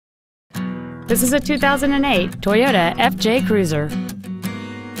This is a 2008 Toyota FJ Cruiser.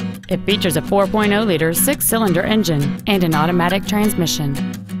 It features a 4.0-liter six-cylinder engine and an automatic transmission.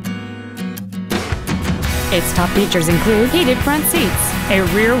 Its top features include heated front seats, a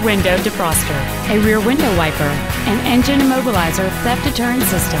rear window defroster, a rear window wiper, an engine immobilizer theft deterrent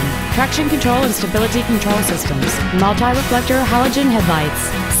system, traction control and stability control systems, multi-reflector halogen headlights,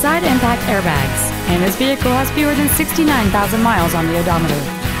 side impact airbags, and this vehicle has fewer than 69,000 miles on the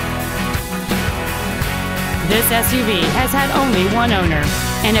odometer. This SUV has had only one owner,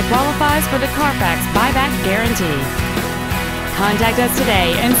 and it qualifies for the Carfax buyback guarantee. Contact us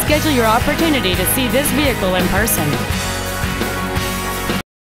today and schedule your opportunity to see this vehicle in person.